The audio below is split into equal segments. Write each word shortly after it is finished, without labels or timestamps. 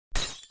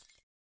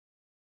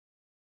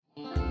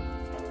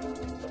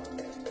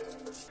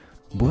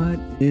What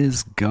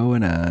is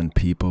going on,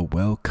 people?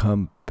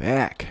 Welcome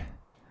back.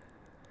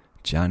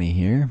 Johnny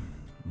here.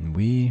 And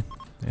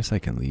I guess I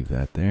can leave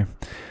that there.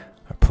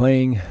 Are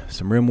playing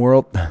some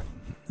RimWorld.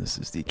 This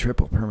is the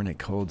triple permanent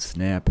cold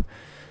snap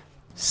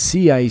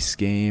sea ice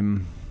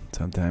game.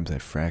 Sometimes I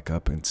frack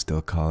up and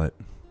still call it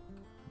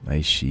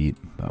ice sheet,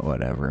 but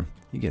whatever.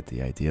 You get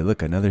the idea.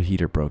 Look, another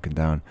heater broken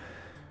down.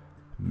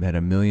 Had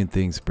a million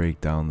things break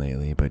down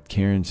lately, but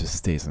Karen just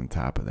stays on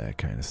top of that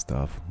kind of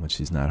stuff when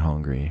she's not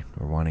hungry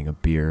or wanting a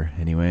beer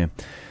anyway.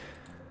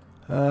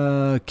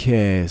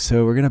 Okay,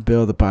 so we're going to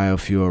build a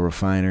biofuel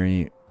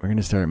refinery. We're going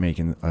to start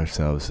making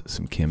ourselves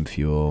some chem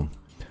fuel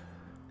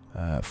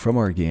from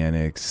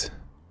organics.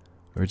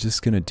 We're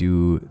just going to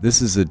do...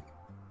 This is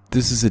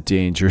a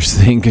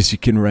dangerous thing because you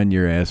can run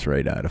your ass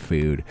right out of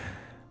food.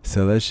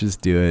 So let's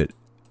just do it.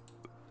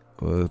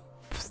 We'll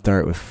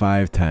start with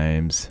 5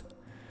 times.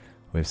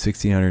 We have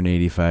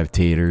 1,685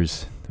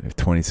 taters. We have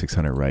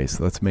 2,600 rice.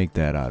 Let's make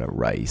that out of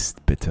rice.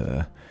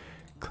 Bitte.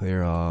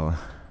 Clear all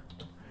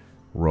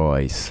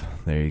rice.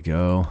 There you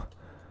go.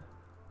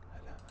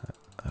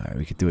 Alright,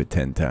 we could do it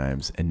 10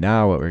 times. And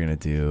now what we're going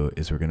to do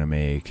is we're going to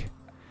make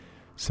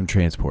some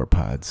transport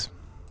pods.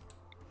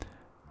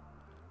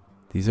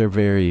 These are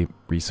very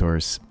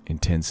resource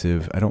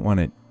intensive. I don't want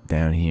it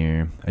down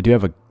here. I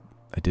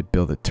did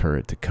build a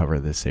turret to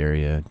cover this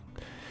area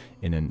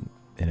in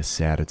a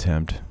sad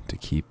attempt to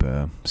keep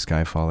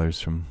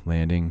skyfallers from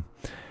landing.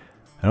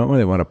 I don't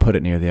really want to put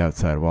it near the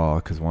outside wall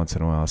because once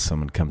in a while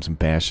someone comes and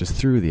bashes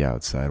through the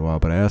outside wall,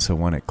 but I also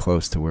want it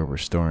close to where we're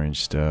storing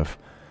stuff.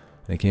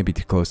 And it can't be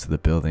too close to the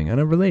building. On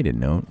a related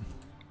note,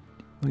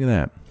 look at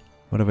that.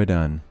 What have I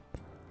done?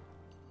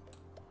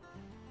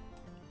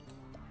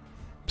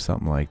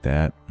 Something like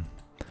that.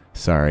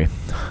 Sorry.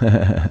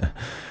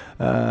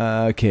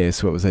 Okay,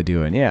 so what was I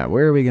doing? Yeah,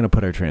 where are we going to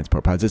put our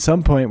transport pods? At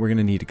some point, we're going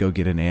to need to go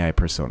get an AI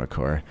persona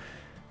core.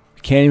 We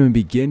can't even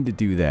begin to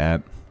do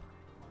that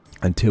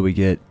until we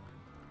get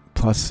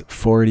plus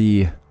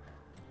 40,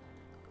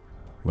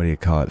 what do you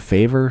call it?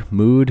 Favor?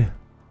 Mood?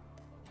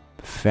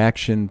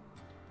 Faction?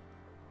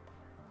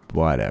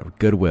 Whatever.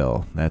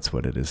 Goodwill. That's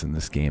what it is in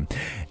this game.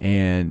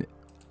 And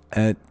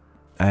I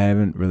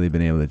haven't really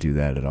been able to do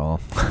that at all.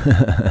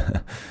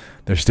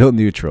 They're still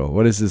neutral.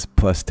 What is this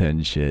plus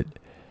 10 shit?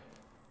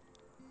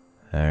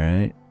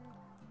 Alright.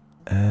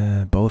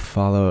 Both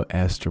follow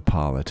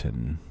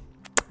Astropolitan.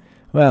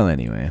 Well,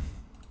 anyway.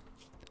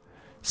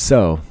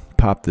 So,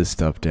 pop this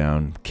stuff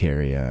down.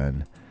 Carry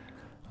on.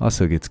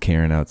 Also gets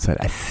Karen outside.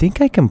 I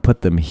think I can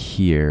put them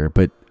here,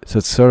 but so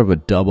it's sort of a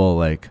double,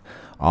 like,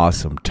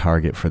 awesome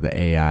target for the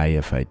AI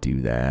if I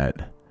do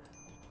that.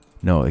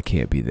 No, it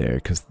can't be there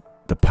because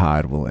the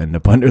pod will end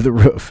up under the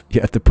roof.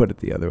 You have to put it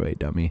the other way,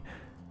 dummy.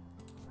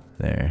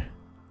 There.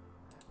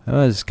 I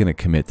was just going to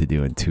commit to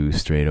doing 2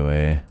 straight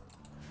away.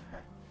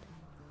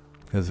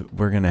 Because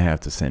we're going to have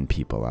to send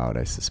people out,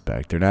 I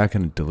suspect. They're not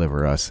going to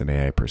deliver us an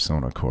AI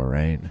persona core,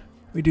 right?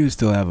 We do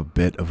still have a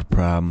bit of a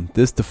problem.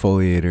 This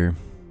defoliator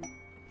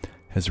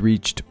has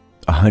reached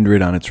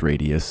 100 on its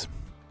radius,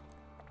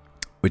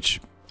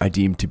 which I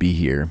deem to be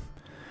here.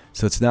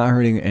 So it's not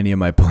hurting any of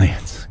my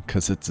plants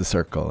because it's a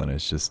circle and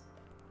it's just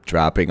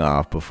dropping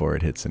off before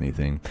it hits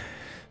anything.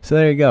 So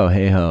there you go.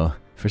 Hey ho.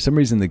 For some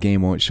reason, the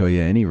game won't show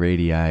you any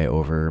radii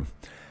over,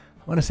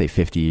 I want to say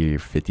 50 or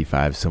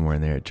 55, somewhere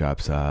in there it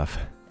drops off.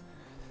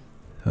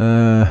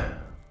 No,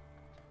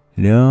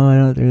 I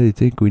don't really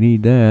think we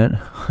need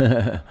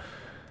that.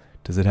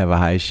 Does it have a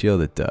high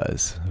shield? It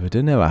does. If it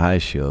didn't have a high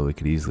shield, we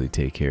could easily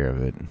take care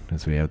of it,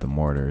 as we have the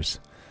mortars.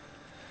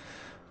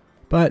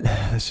 But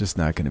that's just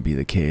not going to be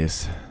the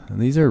case. And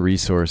these are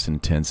resource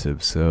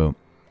intensive, so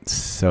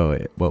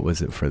what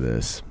was it for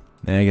this?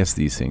 And I guess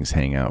these things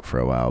hang out for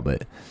a while,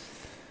 but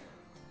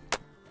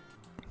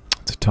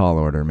it's a tall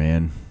order,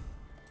 man.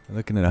 We're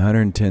looking at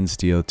 110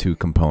 steel, 2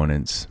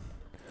 components.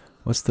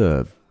 What's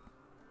the...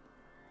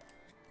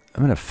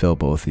 I'm going to fill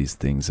both these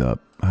things up.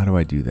 How do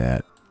I do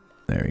that?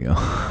 There we go.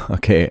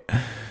 Okay.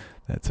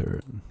 I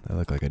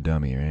look like a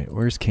dummy, right?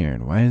 Where's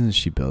Karen? Why isn't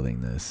she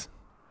building this?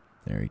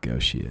 There we go.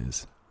 She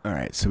is.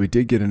 Alright, so we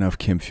did get enough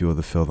chem fuel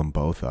to fill them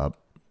both up.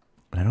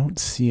 I don't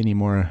see any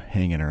more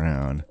hanging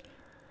around.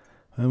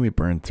 Well, we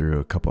burned through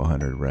a couple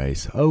hundred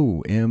rice.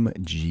 Oh,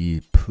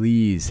 MG.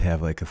 Please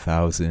have like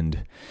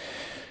 1,000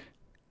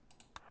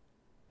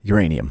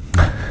 uranium.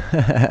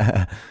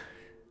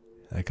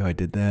 Like how I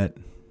did that.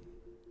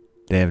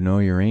 They have no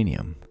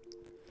uranium.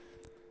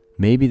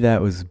 Maybe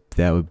that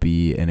would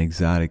be an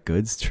exotic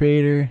goods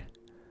trader.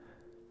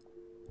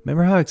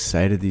 Remember how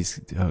exciting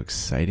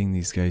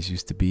these guys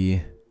used to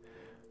be?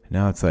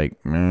 Now it's like,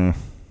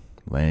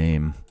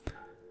 lame.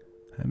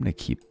 I'm gonna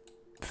keep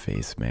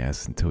face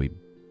masks until we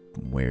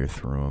wear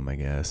through them, I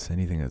guess.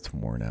 Anything that's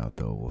worn out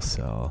though will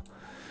sell.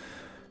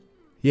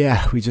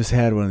 Yeah, we just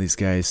had one of these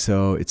guys,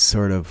 so it's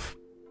sort of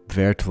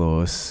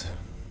wertlos,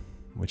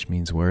 which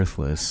means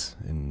worthless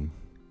and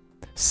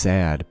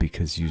sad,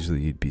 because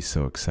usually you'd be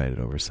so excited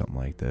over something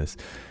like this.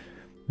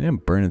 I'm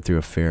burning through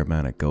a fair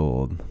amount of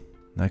gold.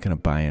 Not gonna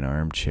buy an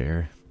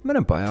armchair. I'm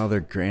gonna buy all their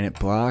granite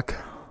block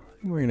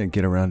think we're going to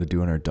get around to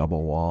doing our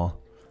double wall.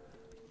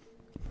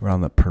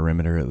 Around the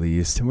perimeter at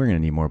least. And we're going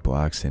to need more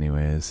blocks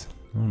anyways.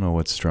 I don't know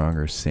what's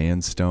stronger.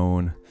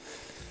 Sandstone,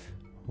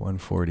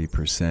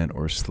 140%,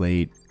 or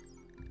slate,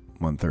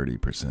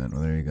 130%.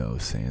 Well, there you go,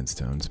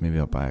 sandstones. Maybe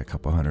I'll buy a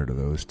couple hundred of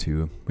those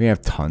too. We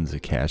have tons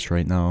of cash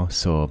right now,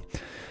 so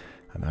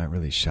I'm not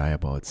really shy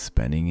about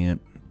spending it.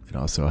 It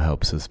also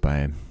helps us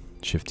by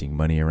shifting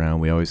money around.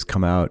 We always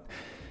come out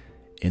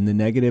in the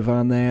negative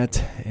on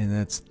that, and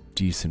that's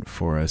decent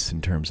for us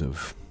in terms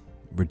of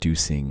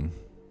reducing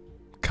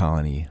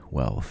colony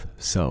wealth.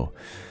 So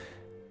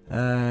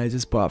I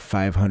just bought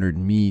 500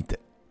 meat.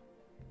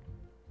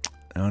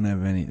 I don't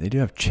have any. They do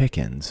have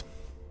chickens.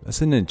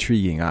 That's an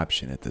intriguing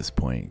option at this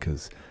point,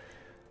 because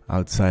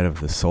outside of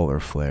the solar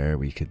flare,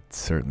 we could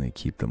certainly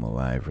keep them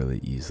alive really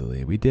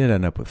easily. We did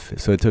end up with,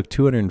 so it took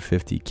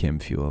 250 chem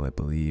fuel, I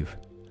believe.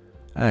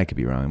 I could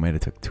be wrong. It might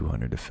have took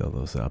 200 to fill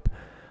those up.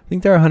 I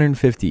think they're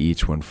 150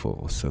 each when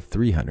full, so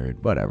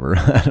 300,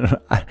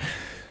 whatever.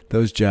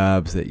 Those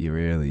jobs that you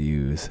rarely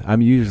use.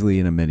 I'm usually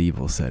in a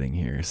medieval setting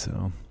here,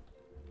 so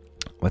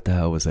what the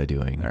hell was I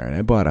doing? All right,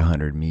 I bought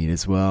 100 meat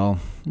as well.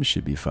 It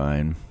should be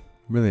fine.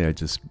 Really, I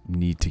just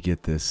need to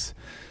get this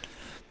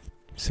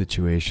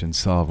situation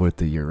solved with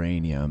the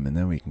uranium, and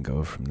then we can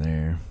go from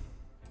there.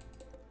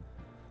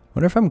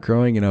 Wonder if I'm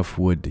growing enough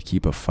wood to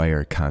keep a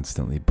fire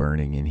constantly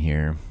burning in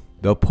here.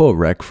 They'll pull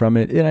wreck from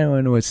it, and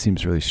I know it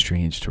seems really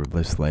strange to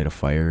just light a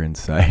fire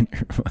inside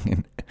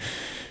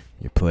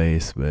your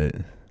place, but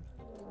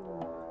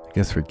I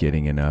guess we're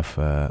getting enough.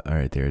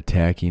 Alright, they're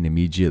attacking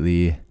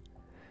immediately.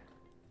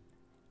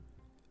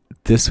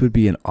 This would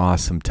be an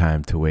awesome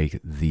time to wake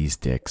these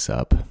dicks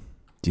up.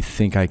 Do you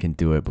think I can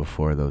do it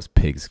before those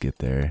pigs get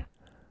there?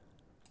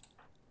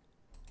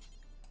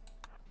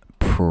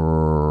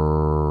 Probably.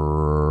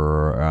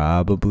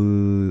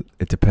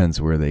 It depends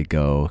where they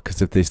go,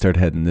 because if they start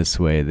heading this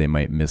way, they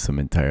might miss them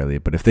entirely.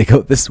 But if they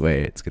go this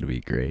way, it's going to be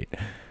great.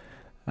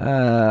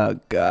 Oh,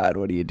 God,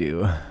 what do you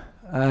do?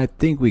 I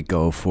think we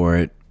go for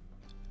it.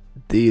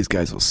 These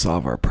guys will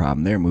solve our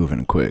problem. They're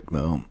moving quick,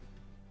 though.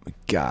 We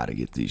got to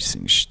get these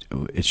things.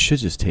 It should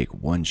just take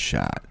one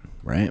shot,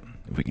 right?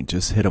 If we can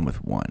just hit them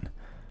with one.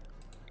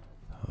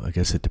 I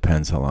guess it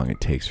depends how long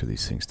it takes for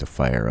these things to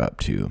fire up,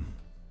 too.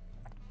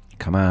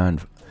 Come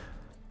on.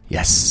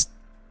 Yes.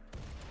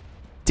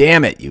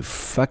 Damn it, you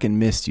fucking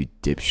missed, you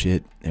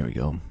dipshit. There we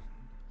go.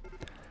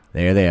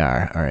 There they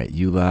are. All right,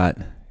 you lot,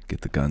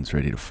 get the guns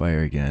ready to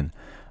fire again.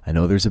 I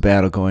know there's a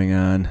battle going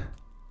on.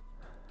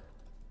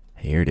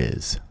 Here it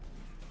is.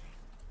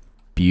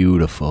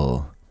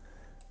 Beautiful.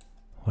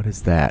 What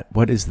is that?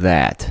 What is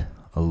that?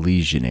 A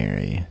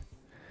legionary.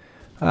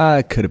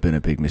 It could have been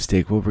a big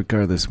mistake. Well,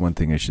 regardless, one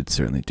thing I should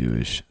certainly do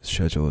is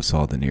schedule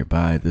assault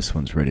nearby. This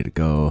one's ready to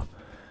go.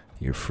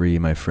 You're free,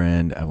 my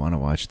friend. I want to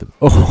watch the...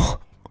 Oh,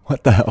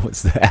 what the hell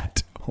was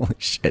that? Holy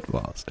shit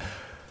balls.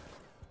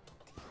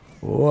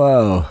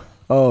 Whoa.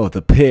 Oh,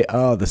 the pit.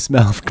 Oh, the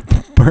smell of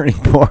burning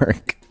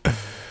pork. All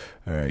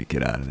right,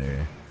 get out of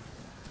there.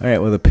 All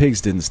right, well, the pigs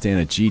didn't stand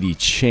a GD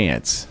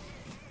chance.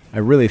 I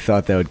really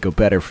thought that would go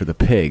better for the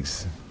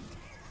pigs.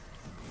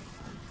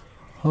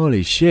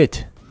 Holy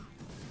shit.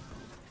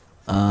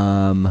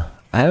 I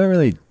haven't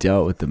really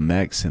dealt with the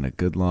mechs in a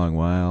good long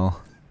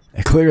while.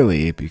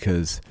 Clearly,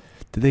 because...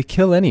 Did they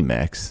kill any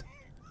mechs?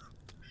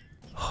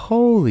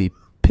 Holy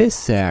piss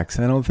sacks.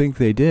 I don't think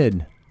they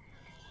did.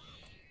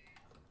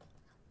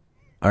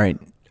 Alright,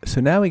 so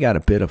now we got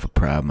a bit of a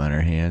problem on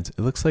our hands. It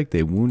looks like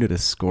they wounded a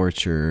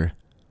Scorcher.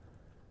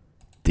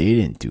 They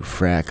didn't do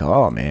frack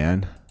all,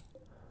 man.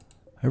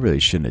 I really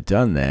shouldn't have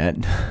done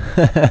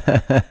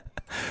that.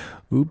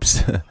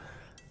 Oops.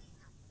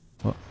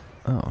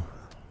 Oh,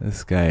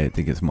 this guy, I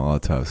think it's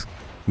Molotovs.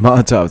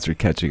 Molotovs are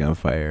catching on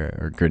fire,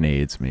 or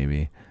grenades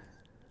maybe.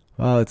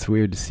 Well, it's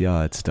weird to see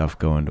all that stuff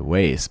going to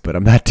waste, but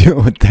I'm not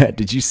dealing with that.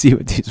 Did you see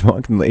what these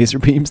fucking laser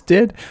beams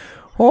did?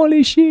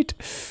 Holy shit.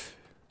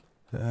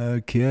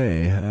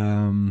 Okay,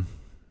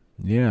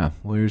 yeah,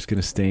 we're just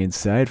gonna stay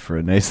inside for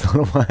a nice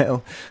little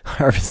while,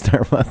 harvest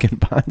our fucking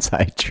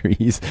bonsai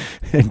trees,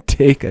 and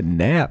take a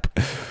nap.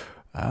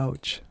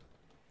 Ouch.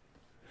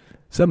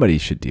 Somebody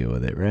should deal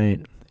with it,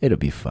 right? It'll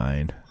be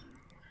fine.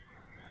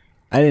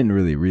 I didn't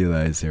really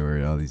realize there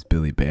were all these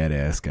Billy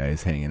Badass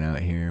guys hanging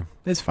out here.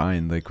 It's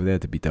fine, like, they have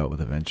to be dealt with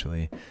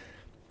eventually.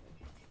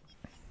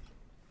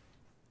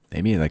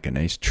 Maybe like a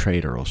nice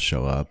trader will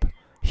show up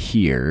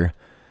here.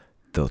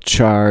 They'll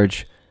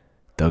charge.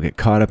 They'll get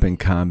caught up in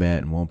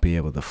combat and won't be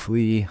able to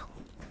flee.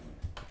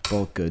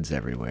 Bulk goods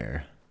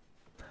everywhere.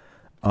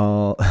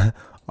 All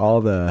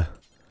the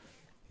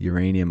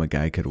uranium a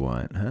guy could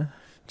want, huh?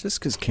 Just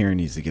because Karen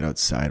needs to get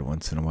outside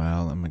once in a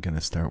while, I'm going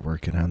to start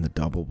working on the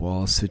double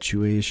wall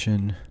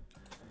situation.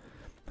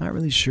 Not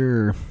really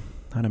sure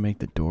how to make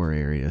the door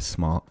area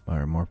small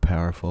or more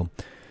powerful.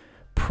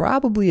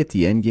 Probably at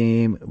the end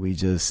game, we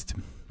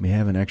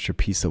have an extra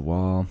piece of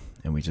wall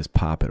and we just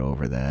pop it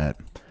over that.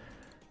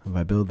 If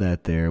I build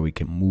that there, we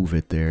can move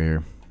it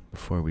there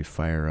before we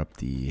fire up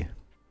the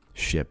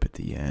ship at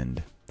the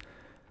end.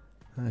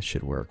 That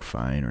should work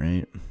fine,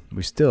 right?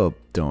 We still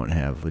don't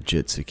have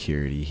legit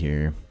security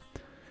here.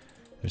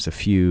 There's a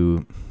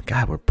few...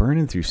 God, we're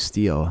burning through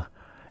steel.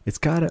 It's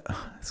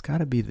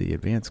gotta be the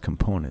advanced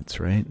components,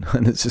 right?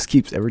 And it just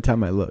keeps, every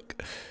time I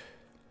look.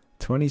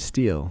 20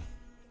 steel.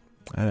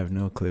 I have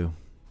no clue.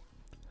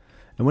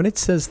 And when it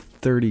says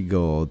 30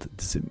 gold,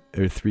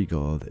 or 3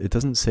 gold, it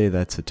doesn't say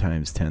that's a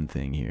times 10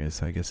 thing here.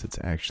 So I guess it's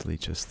actually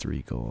just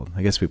 3 gold.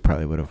 I guess we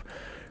probably would have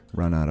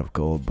run out of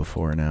gold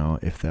before now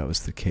if that was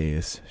the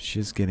case.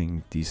 She's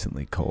getting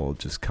decently cold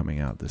just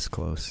coming out this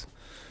close.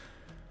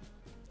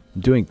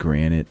 I'm doing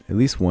granite. At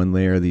least one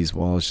layer of these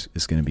walls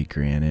is going to be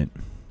granite.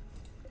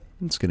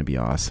 It's going to be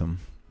awesome.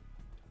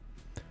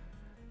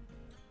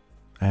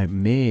 I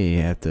may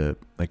have to,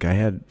 like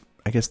I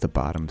guess the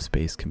bottom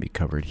space can be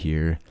covered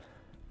here.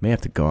 May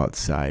have to go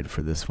outside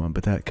for this one,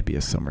 but that could be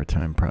a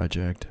summertime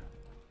project.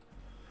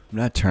 I'm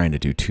not trying to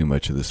do too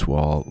much of this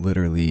wall.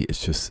 Literally,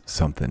 it's just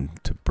something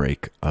to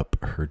break up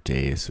her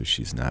day so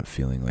she's not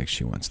feeling like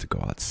she wants to go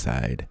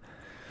outside.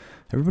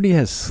 Everybody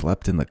has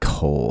slept in the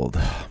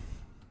cold.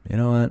 You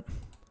know what?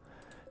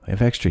 We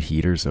have extra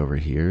heaters over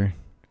here.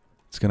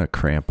 It's going to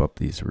cramp up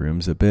these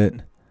rooms a bit,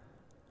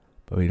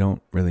 but we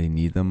don't really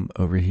need them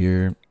over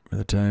here for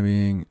the time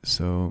being.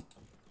 So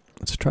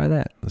let's try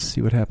that. Let's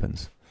see what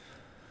happens.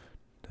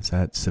 Does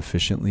that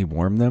sufficiently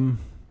warm them?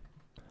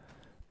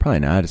 Probably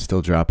not. It's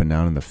still dropping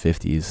down in the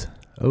 50s.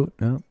 Oh,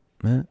 no.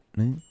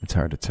 It's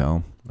hard to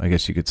tell. I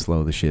guess you could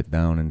slow the shit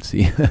down and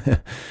see.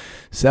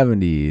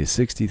 70,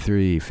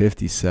 63,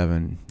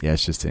 57. Yeah,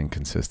 it's just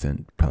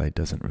inconsistent. Probably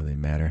doesn't really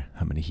matter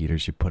how many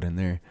heaters you put in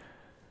there.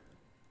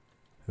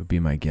 Would be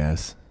my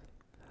guess.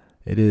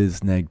 It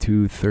is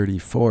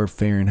 -234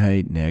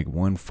 Fahrenheit,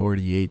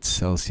 -148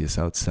 Celsius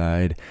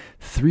outside.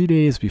 3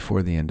 days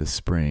before the end of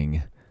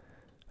spring.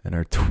 And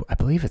I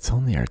believe it's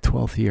only our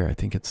 12th year. I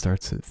think it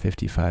starts at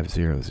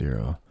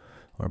 5500.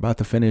 We're about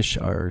to finish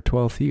our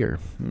 12th year.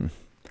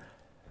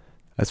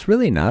 That's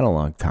really not a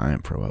long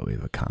time for what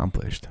we've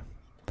accomplished.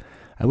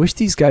 I wish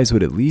these guys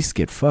would at least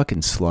get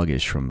fucking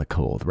sluggish from the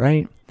cold,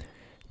 right?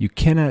 You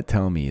cannot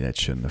tell me that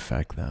shouldn't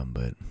affect them,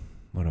 but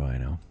what do I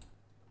know?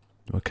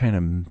 What kind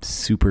of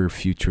super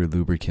future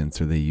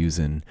lubricants are they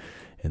using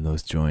in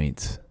those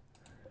joints?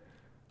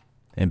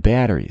 And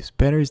batteries.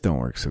 Batteries don't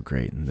work so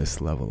great in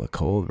this level of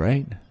cold,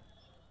 right?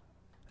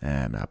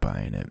 I'm not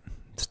buying it.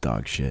 It's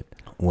dog shit.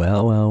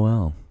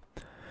 Well.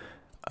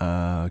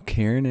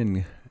 Karen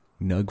and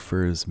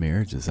Nugfur's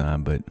marriage is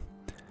on, but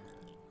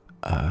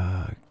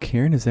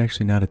Karen is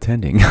actually not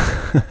attending.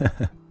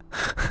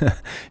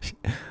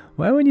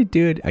 Why wouldn't you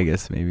do it? I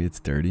guess maybe it's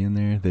dirty in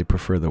there. They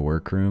prefer the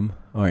workroom.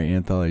 All right,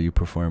 Anthol, are you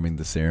performing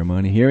the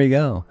ceremony? Here we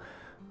go.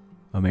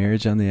 A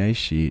marriage on the ice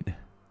sheet.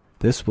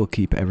 This will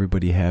keep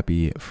everybody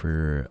happy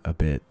for a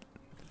bit.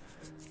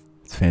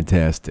 It's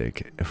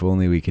fantastic. If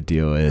only we could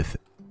deal with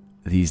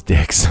these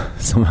dicks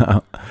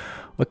somehow.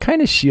 What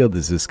kind of shield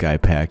is this guy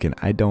packing?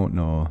 I don't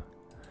know.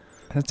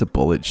 That's a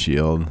bullet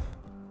shield.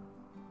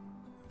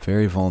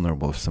 Very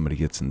vulnerable if somebody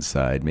gets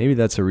inside. Maybe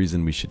that's a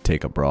reason we should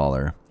take a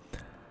brawler.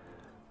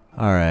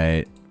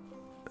 Alright.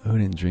 Who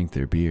didn't drink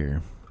their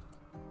beer?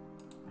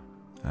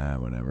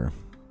 Whatever.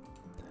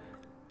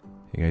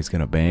 You guys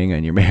gonna bang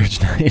on your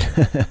marriage night?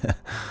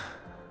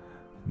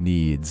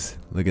 Needs.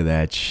 Look at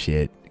that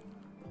shit.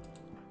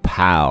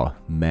 Pow.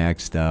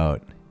 Maxed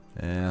out.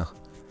 Yeah.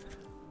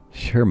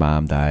 Sure,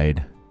 mom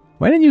died.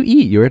 Why didn't you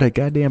eat? You were at a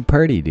goddamn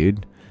party,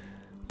 dude.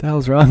 What the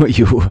hell's wrong with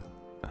you?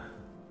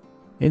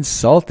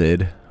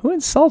 Insulted? Who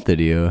insulted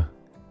you?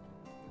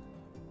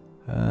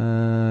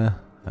 I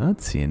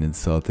don't see an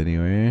insult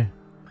anywhere.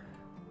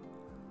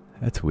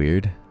 That's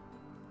weird.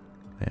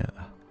 Yeah.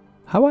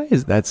 Why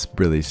is that's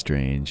really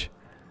strange?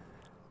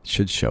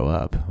 Should show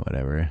up.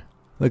 Whatever.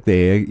 Look,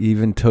 they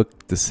even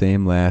took the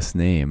same last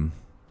name.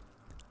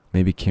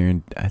 Maybe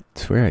Karen, I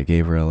swear I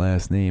gave her a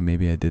last name.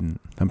 Maybe I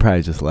didn't. I'm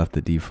probably just left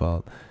the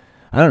default.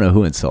 I don't know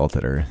who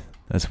insulted her.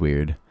 That's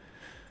weird.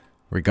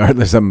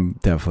 Regardless, I'm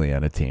definitely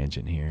on a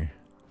tangent here.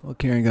 Well,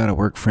 Karen got a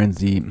work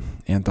frenzy.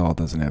 Anthol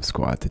doesn't have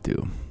squat to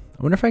do.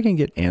 I wonder if I can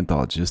get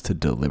Anthol just to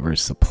deliver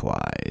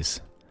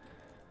supplies.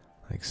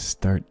 Like,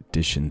 start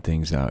dishing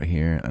things out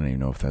here. I don't even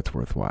know if that's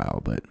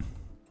worthwhile, but...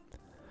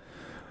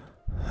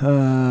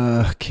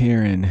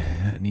 Karen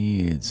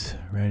needs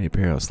ready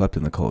apparel. Slept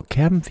in the cold.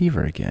 Cabin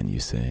fever again, you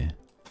say?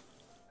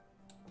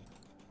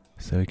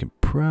 So we can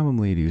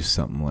probably do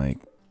something like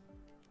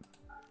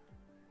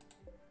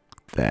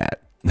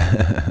that.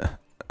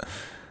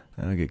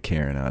 I'll get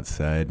Karen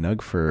outside.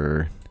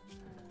 Nugfur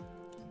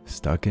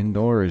stuck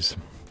indoors.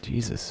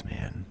 Jesus,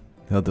 man.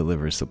 They'll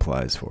deliver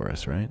supplies for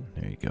us, right?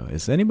 There you go.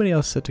 Is anybody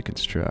else set to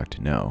construct?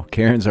 No.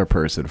 Karen's our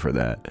person for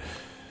that.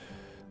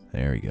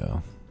 There we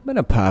go. I'm going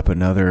to pop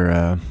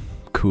another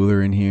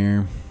cooler in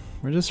here.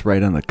 We're just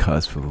right on the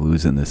cusp of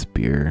losing this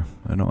beer.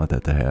 I don't want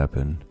that to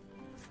happen.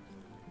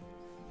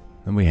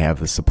 And we have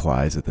the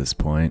supplies at this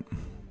point.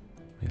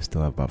 We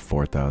still have about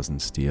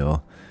 4,000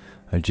 steel.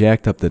 I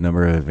jacked up the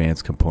number of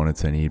advanced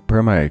components I need.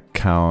 Per my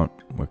account,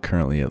 we're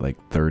currently at like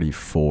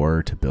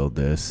 34 to build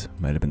this.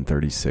 Might have been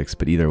 36,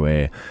 but either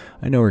way,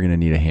 I know we're going to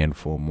need a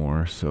handful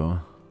more, so...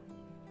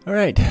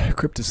 Alright,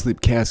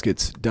 cryptosleep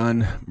caskets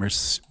done.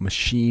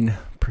 Machine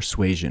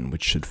persuasion,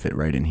 which should fit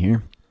right in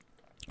here.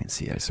 You can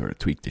see I sort of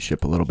tweaked the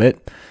ship a little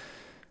bit.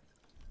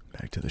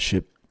 Back to the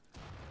ship.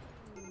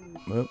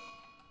 Well,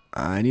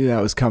 I knew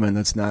that was coming.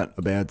 That's not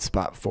a bad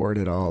spot for it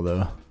at all,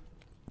 though.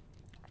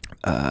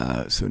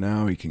 So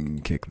now we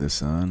can kick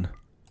this on.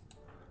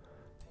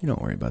 You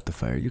don't worry about the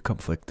fire. You come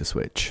flick the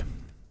switch.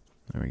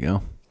 There we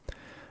go.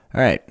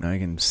 Alright, now I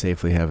can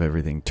safely have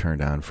everything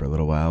turned on for a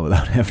little while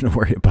without having to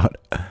worry about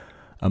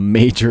a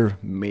major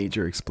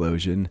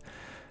explosion.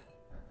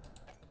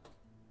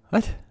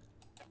 What?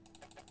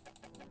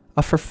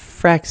 Oh, for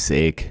frack's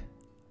sake.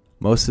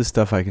 Most of the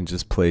stuff I can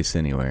just place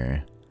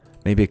anywhere.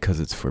 Maybe because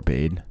it's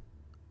forbade.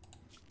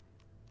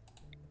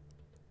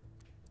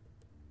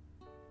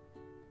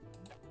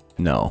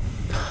 No.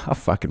 How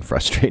fucking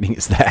frustrating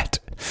is that?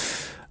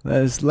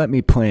 Let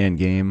me plan,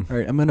 game.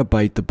 Alright, I'm gonna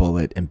bite the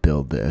bullet and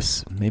build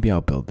this. Maybe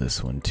I'll build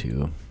this one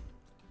too.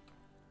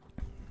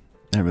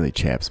 That really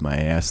chaps my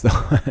ass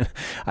though.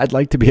 I'd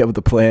like to be able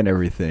to plan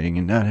everything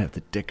and not have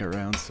to dick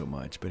around so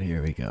much, but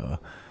here we go.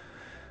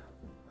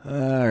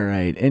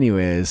 Alright,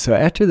 anyways, so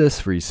after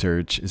this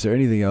research, is there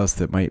anything else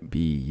that might be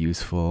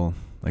useful?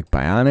 Like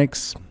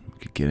bionics? We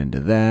could get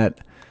into that.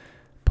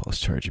 Pulse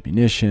charge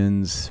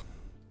munitions.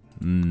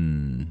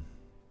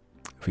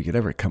 If we could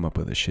ever come up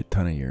with a shit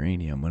ton of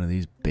uranium, one of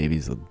these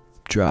babies will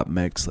drop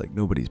mechs like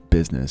nobody's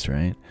business,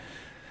 right?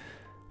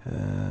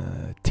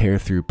 Tear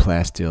through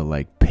plasteel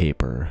like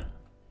paper.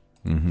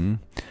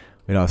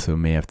 We'd also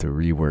may have to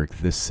rework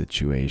this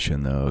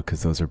situation though,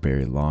 because those are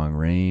very long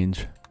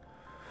range.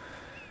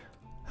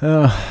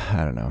 I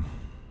don't know.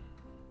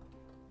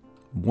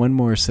 One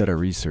more set of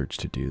research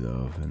to do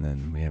though, and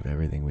then we have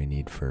everything we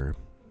need for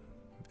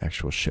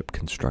actual ship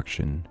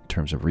construction in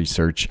terms of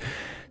research.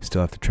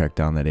 Still have to track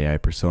down that AI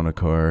persona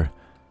core.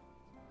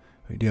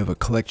 We do have a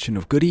collection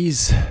of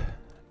goodies.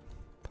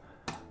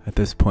 At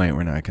this point,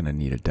 we're not going to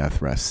need a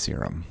death rest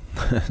serum.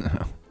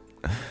 No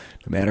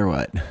matter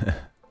what.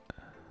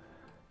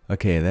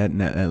 Okay, that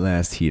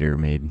last heater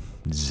made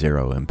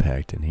 0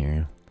 impact in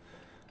here.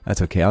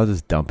 That's okay. I'll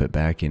just dump it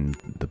back in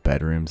the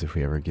bedrooms if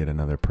we ever get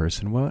another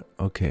person. What?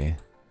 Okay.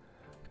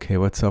 Okay,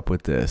 what's up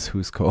with this?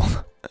 Who's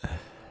cold?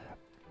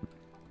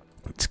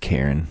 It's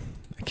Karen.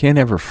 I can't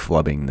have her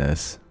flubbing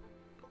this.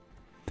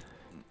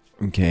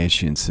 Okay,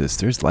 she insists.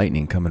 There's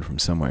lightning coming from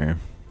somewhere.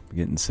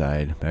 Get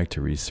inside. Back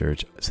to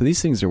research. So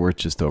these things are worth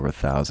just over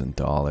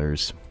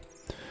 $1,000.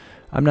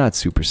 I'm not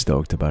super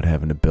stoked about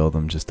having to build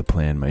them just to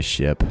plan my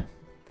ship.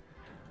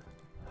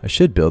 I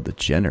should build the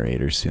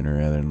generator sooner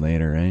rather than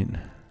later, right?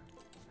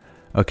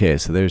 Okay,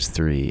 so there's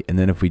 3. And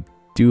then if we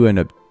do end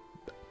up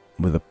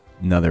with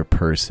another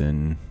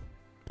person,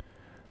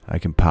 I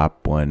can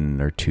pop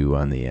 1 or 2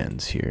 on the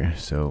ends here.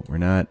 So we're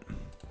not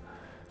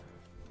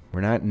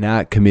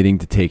committing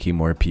to taking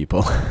more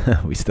people.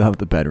 We still have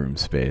the bedroom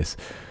space.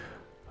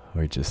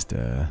 We're just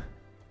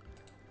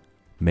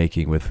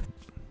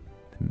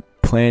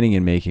planning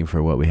and making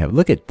for what we have.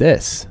 Look at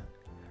this.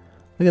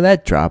 Look at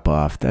that drop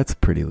off. That's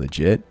pretty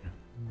legit.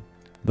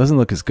 Doesn't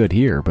look as good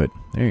here, but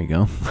there you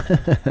go.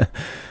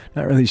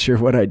 Not really sure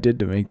what I did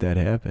to make that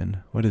happen.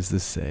 What does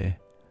this say?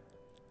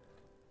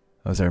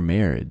 That was our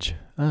marriage.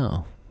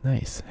 Oh,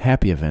 nice.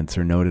 Happy events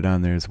are noted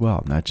on there as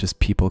well, not just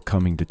people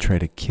coming to try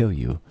to kill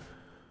you.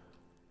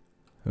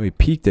 We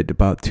peaked at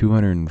about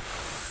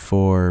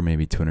 204,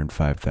 maybe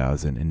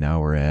 205,000, and now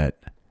we're at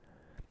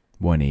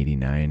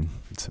 189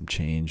 and some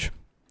change.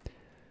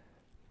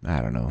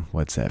 I don't know.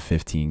 What's that,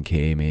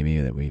 15K maybe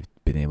that we've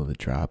been able to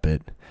drop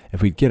it?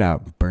 If we'd get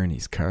out and burn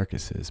these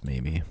carcasses,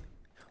 maybe.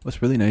 Well,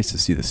 it's really nice to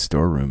see the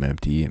storeroom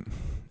empty.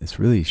 It's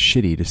really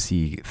shitty to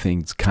see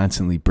things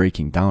constantly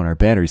breaking down. Our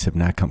batteries have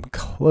not come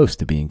close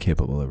to being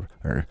capable of,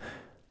 or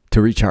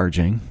to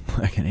recharging.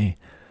 Like an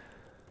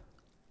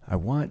I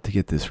want to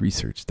get this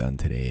research done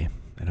today.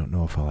 I don't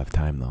know if I'll have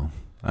time though.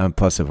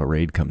 Plus, if a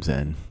raid comes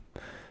in,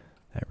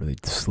 that really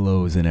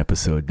slows an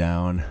episode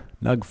down.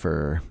 Nug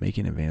for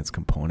making advanced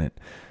component.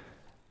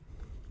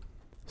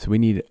 So we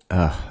need.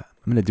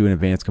 I'm going to do an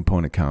advanced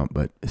component count,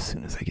 but as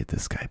soon as I get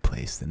this guy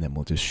placed, and then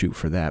we'll just shoot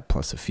for that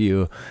plus a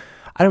few.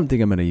 I don't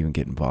think I'm going to even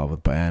get involved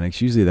with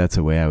bionics. Usually that's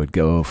the way I would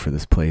go for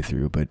this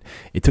playthrough, but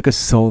it took us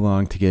so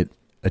long to get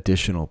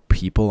additional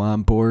people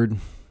on board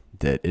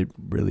that it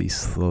really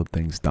slowed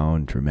things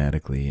down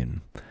dramatically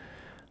and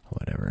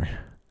whatever.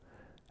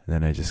 And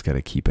then I just got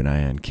to keep an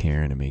eye on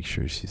Karen to make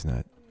sure she's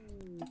not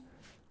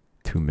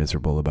too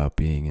miserable about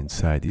being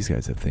inside. These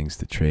guys have things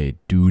to trade.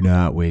 Do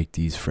not wake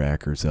these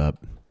frackers up.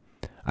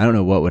 I don't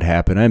know what would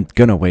happen. I'm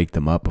going to wake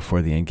them up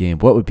before the end game.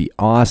 What would be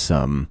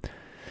awesome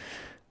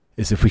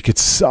is if we could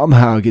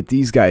somehow get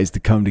these guys to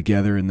come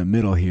together in the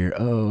middle here.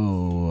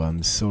 Oh,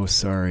 I'm so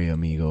sorry,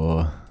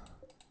 amigo.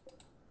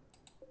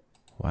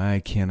 Why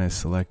can't I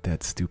select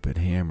that stupid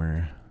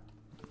hammer?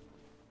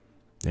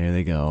 There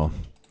they go.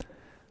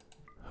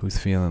 Who's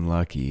feeling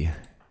lucky?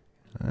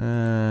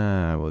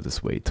 We'll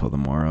just wait till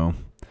tomorrow.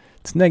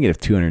 It's negative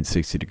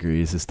 260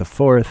 degrees. It's the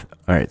 4th.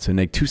 All right, so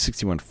neg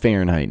 261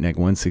 Fahrenheit, neg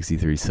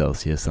 163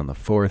 Celsius on the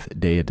 4th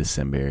day of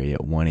December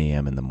at 1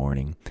 a.m. in the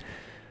morning.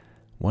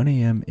 1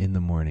 a.m. in the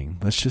morning.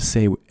 Let's just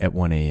say at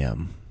 1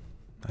 a.m.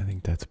 I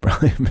think that's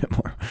probably a bit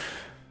more.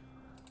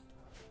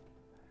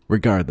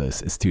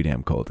 Regardless, it's too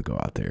damn cold to go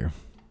out there.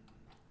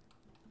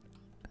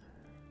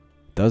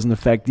 Doesn't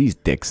affect these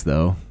dicks,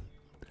 though.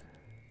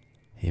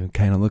 He even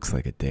kind of looks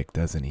like a dick,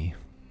 doesn't he?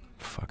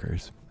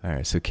 Fuckers.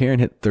 Alright, so Karen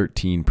hit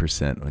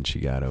 13% when she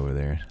got over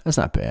there. That's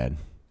not bad.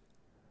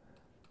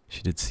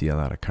 She did see a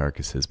lot of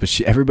carcasses,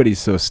 but everybody's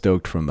so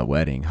stoked from the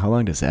wedding. How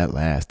long does that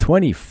last?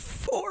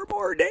 24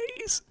 more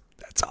days!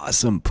 That's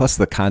awesome. Plus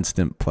the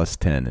constant plus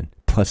 10 and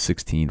plus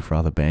 16 for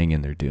all the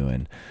banging they're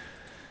doing.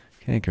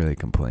 Can't really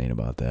complain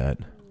about that.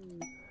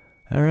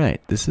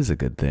 Alright, this is a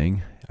good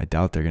thing. I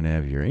doubt they're going to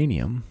have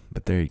uranium,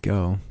 but there you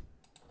go.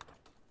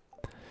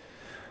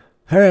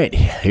 Alright,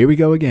 here we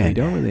go again. I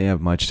don't really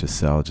have much to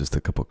sell, just a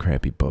couple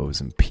crappy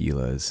bows and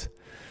pilas.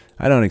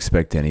 I don't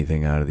expect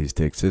anything out of these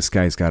dicks. This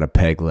guy's got a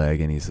peg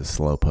leg and he's a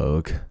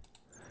slowpoke.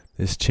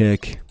 This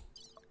chick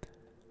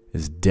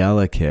is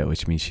delicate,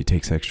 which means she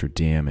takes extra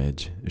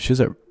damage. She's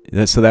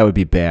so that would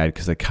be bad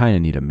because I kind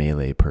of need a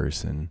melee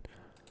person.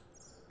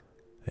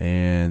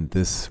 And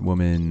this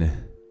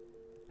woman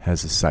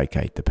has a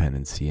psychite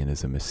dependency and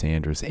is a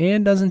misandrous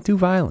and doesn't do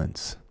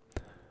violence.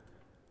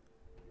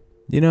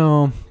 You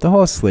know, the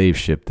whole slave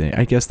ship thing,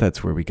 I guess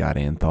that's where we got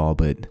Anthol,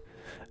 but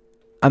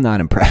I'm not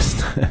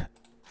impressed.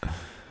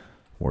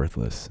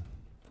 Worthless.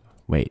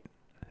 Wait,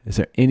 is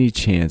there any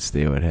chance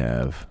they would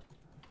have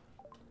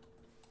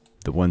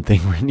the one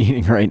thing we're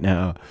needing right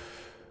now?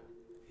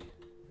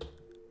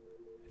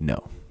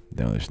 No,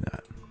 there's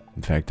not.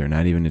 In fact, they're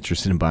not even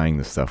interested in buying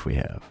the stuff we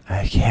have.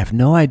 I have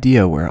no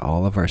idea where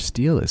all of our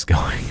steel is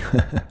going.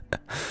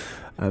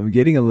 I'm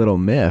getting a little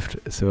miffed,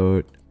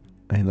 so...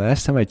 And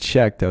last time I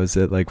checked, I was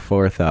at like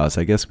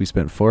 4,000. I guess we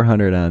spent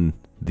 400 on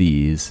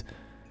these.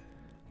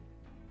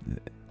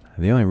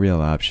 The only real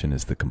option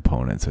is the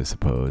components, I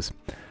suppose.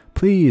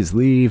 Please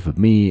leave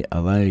me a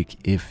like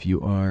if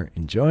you are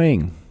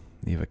enjoying.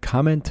 Leave a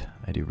comment.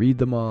 I do read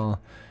them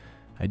all.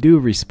 I do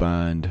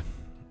respond.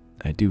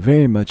 I do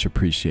very much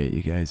appreciate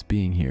you guys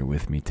being here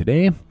with me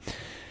today.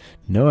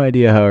 No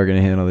idea how we're going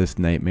to handle this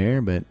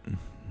nightmare, but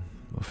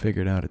we'll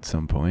figure it out at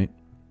some point.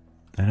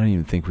 I don't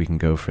even think we can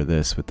go for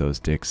this with those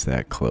dicks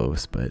that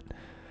close, but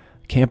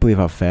I can't believe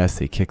how fast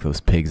they kick those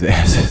pigs'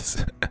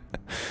 asses.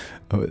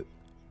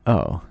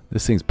 Oh,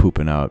 this thing's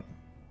pooping out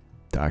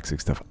toxic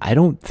stuff. I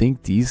don't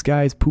think these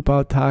guys poop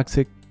out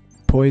toxic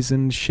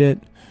poison shit.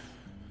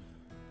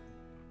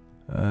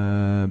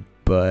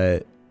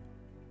 But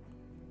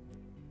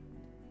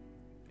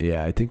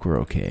yeah, I think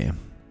we're okay.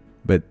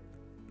 But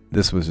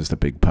this was just a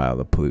big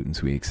pile of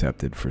pollutants we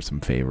accepted for some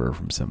favor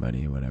from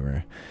somebody or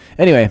whatever.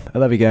 Anyway, I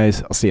love you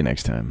guys. I'll see you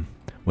next time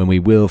when we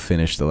will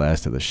finish the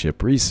last of the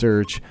ship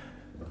research.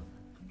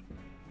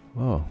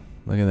 Whoa,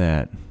 look at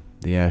that.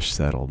 The ash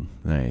settled.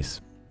 Nice.